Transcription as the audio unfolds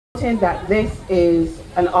that this is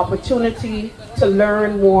an opportunity to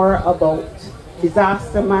learn more about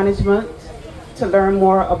disaster management, to learn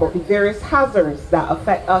more about the various hazards that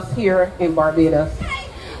affect us here in Barbados,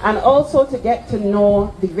 and also to get to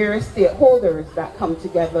know the various stakeholders that come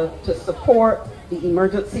together to support the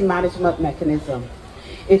emergency management mechanism.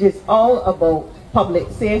 It is all about public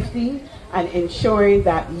safety and ensuring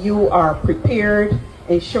that you are prepared,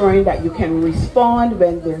 ensuring that you can respond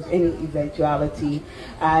when there's any eventuality,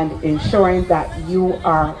 and ensuring that you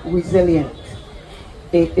are resilient.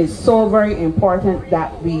 It is so very important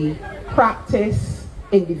that we practice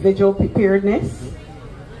individual preparedness,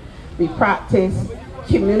 we practice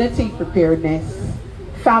community preparedness,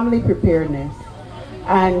 family preparedness,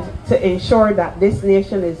 and to ensure that this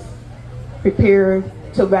nation is prepared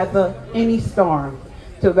to weather any storm,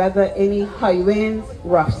 to weather any high winds,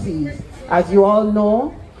 rough seas. As you all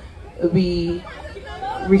know, we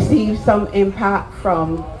received some impact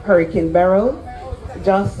from Hurricane Beryl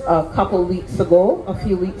just a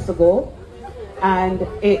few weeks ago, and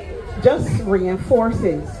it just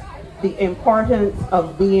reinforces the importance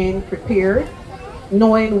of being prepared,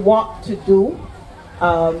 knowing what to do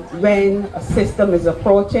when a system is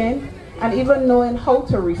approaching, and even knowing how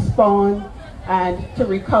to respond and to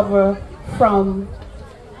recover from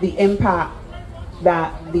the impact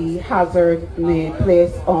that the hazard may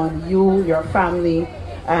place on you, your family,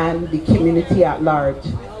 and the community at large.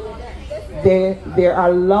 There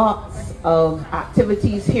are lots of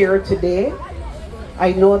activities here today.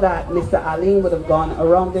 I know that Mr. Aline would have gone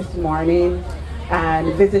around this morning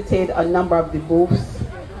and visited a number of the booths,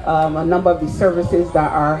 a number of the services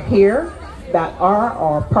that are here, that are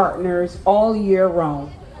our partners all year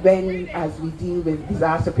round as we deal with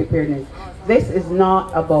disaster preparedness. This is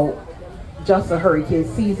not about just a hurricane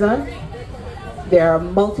season. There are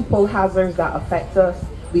multiple hazards that affect us.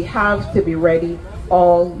 We have to be ready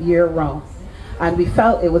all year round. And we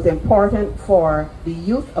felt it was important for the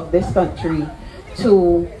youth of this country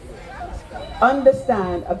to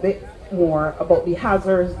understand a bit more about the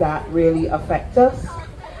hazards that really affect us,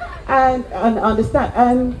 and understand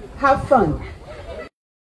and have fun.